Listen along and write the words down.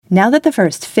Now that the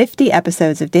first 50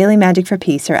 episodes of Daily Magic for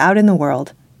Peace are out in the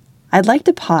world, I'd like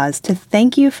to pause to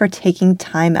thank you for taking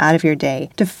time out of your day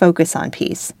to focus on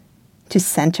peace, to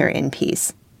center in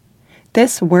peace.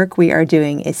 This work we are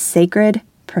doing is sacred,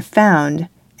 profound,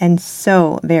 and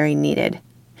so very needed.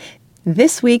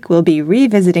 This week we'll be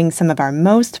revisiting some of our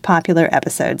most popular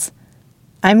episodes.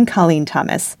 I'm Colleen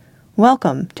Thomas.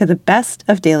 Welcome to the best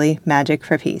of Daily Magic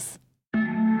for Peace.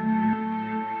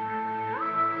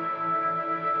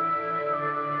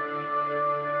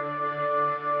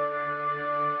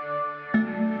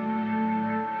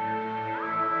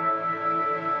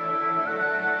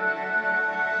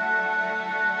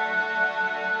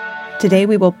 Today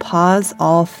we will pause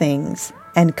all things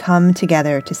and come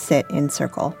together to sit in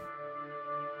circle.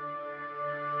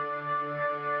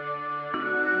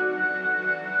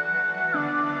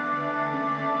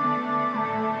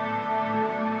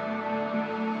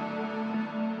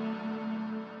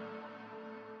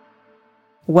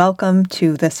 Welcome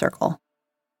to the circle.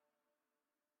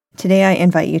 Today I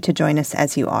invite you to join us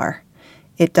as you are.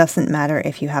 It doesn't matter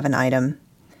if you have an item.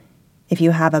 If you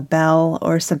have a bell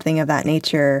or something of that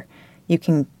nature, you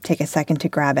can take a second to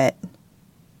grab it.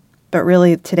 But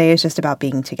really, today is just about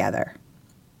being together.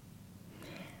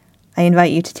 I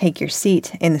invite you to take your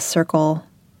seat in the circle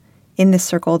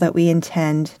that we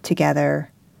intend together,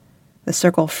 the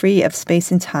circle free of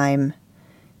space and time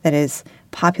that is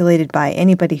populated by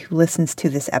anybody who listens to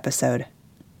this episode.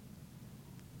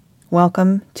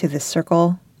 Welcome to this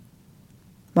circle.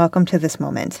 Welcome to this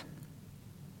moment.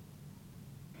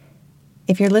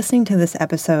 If you're listening to this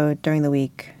episode during the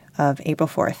week of April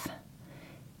 4th,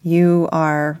 you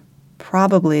are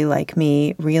probably, like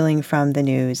me, reeling from the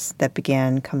news that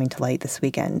began coming to light this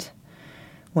weekend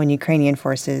when Ukrainian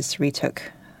forces retook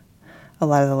a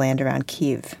lot of the land around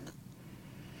Kyiv.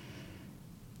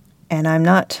 And I'm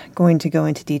not going to go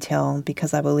into detail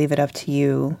because I will leave it up to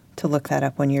you to look that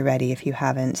up when you're ready if you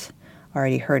haven't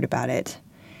already heard about it.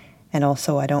 And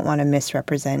also, I don't want to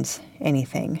misrepresent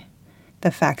anything, the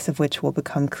facts of which will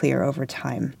become clear over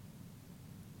time.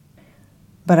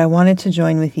 But I wanted to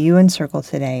join with you in circle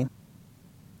today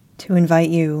to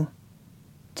invite you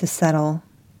to settle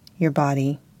your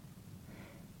body,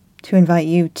 to invite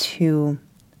you to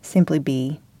simply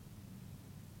be.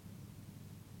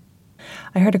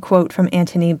 I heard a quote from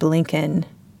Antony Blinken,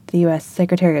 the U.S.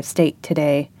 Secretary of State,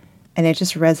 today, and it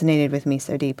just resonated with me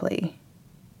so deeply.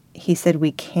 He said,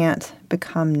 "We can't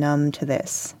become numb to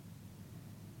this.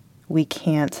 We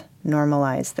can't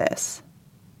normalize this."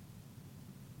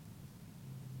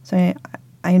 So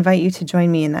I invite you to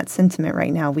join me in that sentiment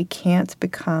right now. We can't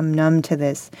become numb to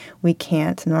this. We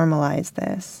can't normalize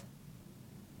this.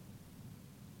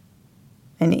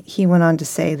 And he went on to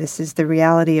say this is the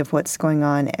reality of what's going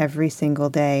on every single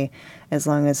day as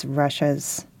long as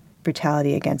Russia's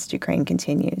brutality against Ukraine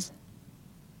continues.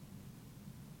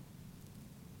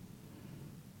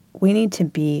 We need to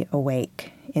be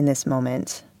awake in this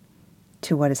moment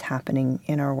to what is happening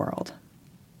in our world.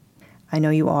 I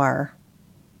know you are,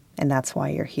 and that's why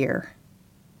you're here.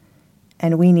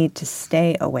 And we need to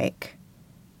stay awake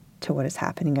to what is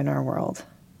happening in our world.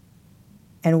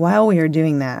 And while we are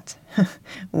doing that,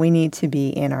 we need to be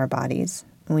in our bodies.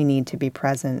 We need to be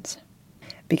present.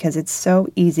 Because it's so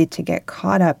easy to get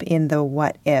caught up in the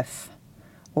what if,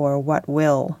 or what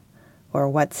will, or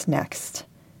what's next,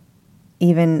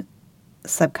 even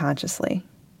subconsciously.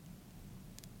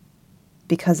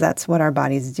 Because that's what our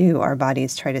bodies do. Our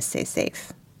bodies try to stay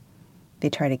safe. They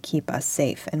try to keep us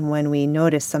safe. And when we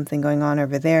notice something going on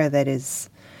over there that is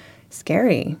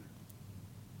scary,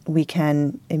 we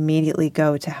can immediately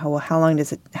go to how long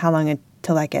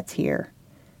until that gets here?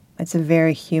 It's a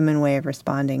very human way of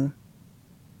responding.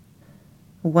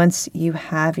 Once you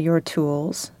have your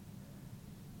tools,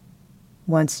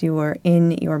 once you are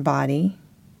in your body,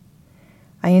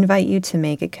 I invite you to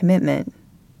make a commitment.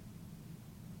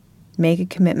 Make a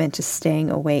commitment to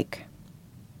staying awake.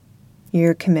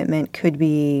 Your commitment could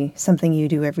be something you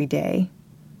do every day.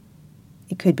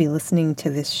 It could be listening to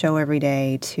this show every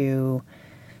day to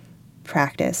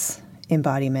practice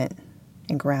embodiment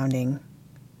and grounding.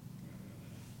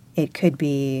 It could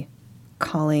be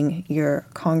calling your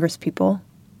congresspeople,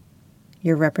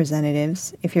 your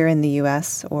representatives. If you're in the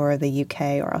US or the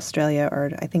UK or Australia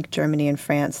or I think Germany and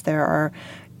France, there are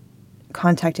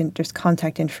there's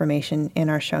contact information in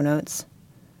our show notes.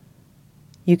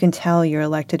 You can tell your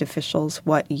elected officials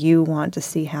what you want to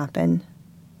see happen.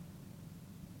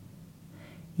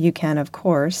 You can, of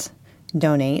course,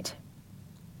 donate.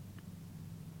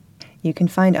 You can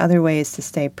find other ways to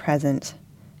stay present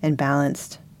and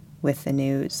balanced with the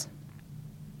news.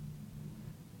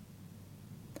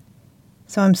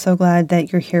 So I'm so glad that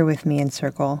you're here with me in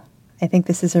Circle. I think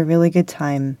this is a really good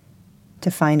time to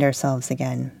find ourselves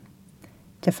again,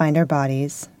 to find our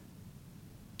bodies,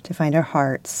 to find our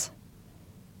hearts,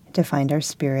 to find our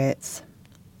spirits,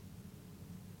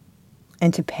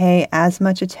 and to pay as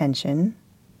much attention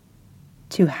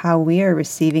to how we are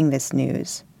receiving this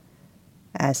news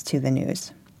as to the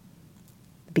news.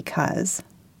 Because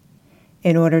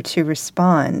in order to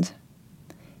respond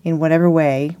in whatever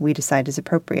way we decide is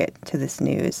appropriate to this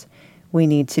news, we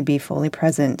need to be fully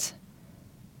present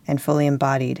and fully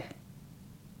embodied.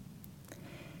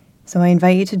 So I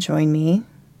invite you to join me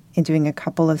in doing a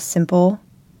couple of simple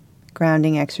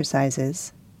grounding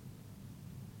exercises,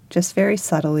 just very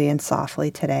subtly and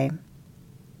softly today.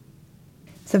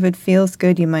 So if it feels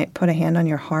good, you might put a hand on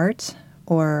your heart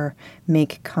or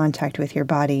make contact with your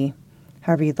body,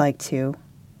 however you'd like to,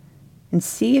 and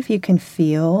see if you can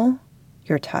feel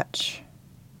your touch.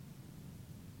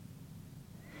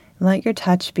 Let your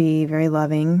touch be very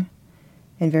loving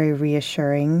and very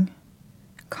reassuring,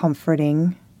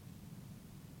 comforting,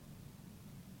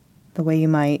 the way you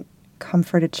might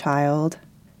comfort a child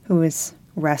who is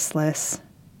restless,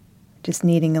 just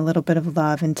needing a little bit of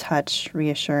love and touch,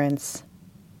 reassurance.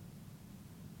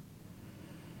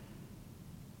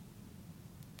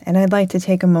 And I'd like to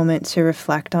take a moment to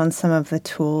reflect on some of the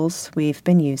tools we've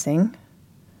been using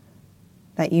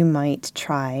that you might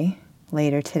try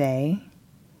later today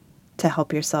to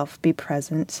help yourself be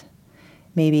present.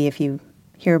 Maybe if you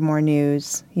hear more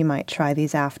news, you might try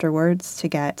these afterwards to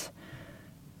get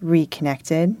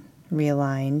reconnected,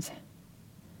 realigned,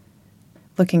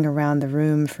 looking around the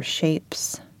room for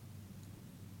shapes,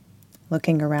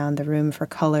 looking around the room for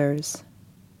colors,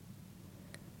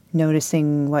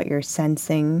 noticing what you're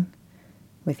sensing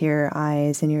with your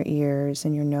eyes and your ears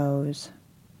and your nose,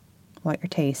 what you're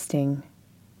tasting,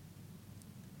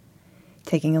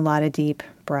 taking a lot of deep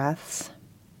breaths.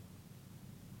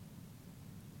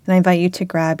 And I invite you to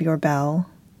grab your bell,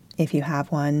 if you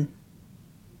have one,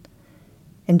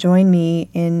 and join me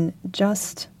in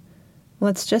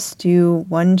let's just do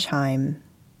one chime,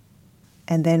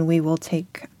 and then we will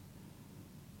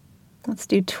let's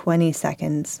do 20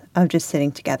 seconds of just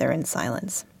sitting together in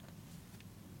silence.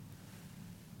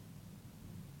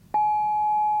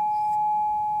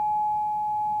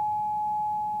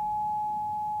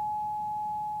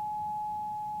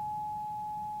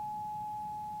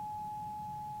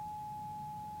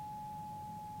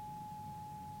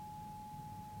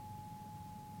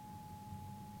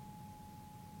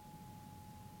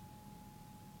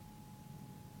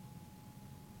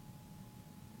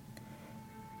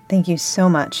 Thank you so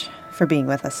much for being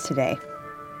with us today.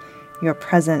 Your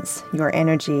presence, your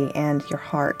energy, and your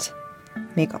heart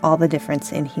make all the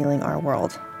difference in healing our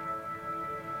world.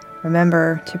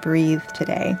 Remember to breathe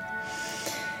today.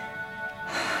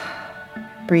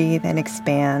 Breathe and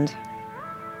expand.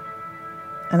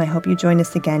 And I hope you join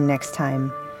us again next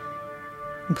time.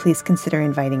 And please consider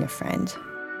inviting a friend.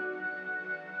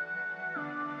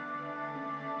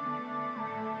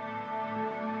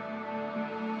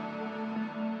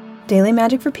 Daily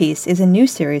Magic for Peace is a new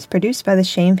series produced by the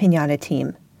Shame Pinata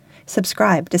team.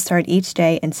 Subscribe to start each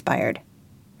day inspired.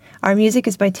 Our music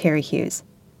is by Terry Hughes.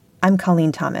 I'm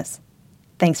Colleen Thomas.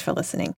 Thanks for listening.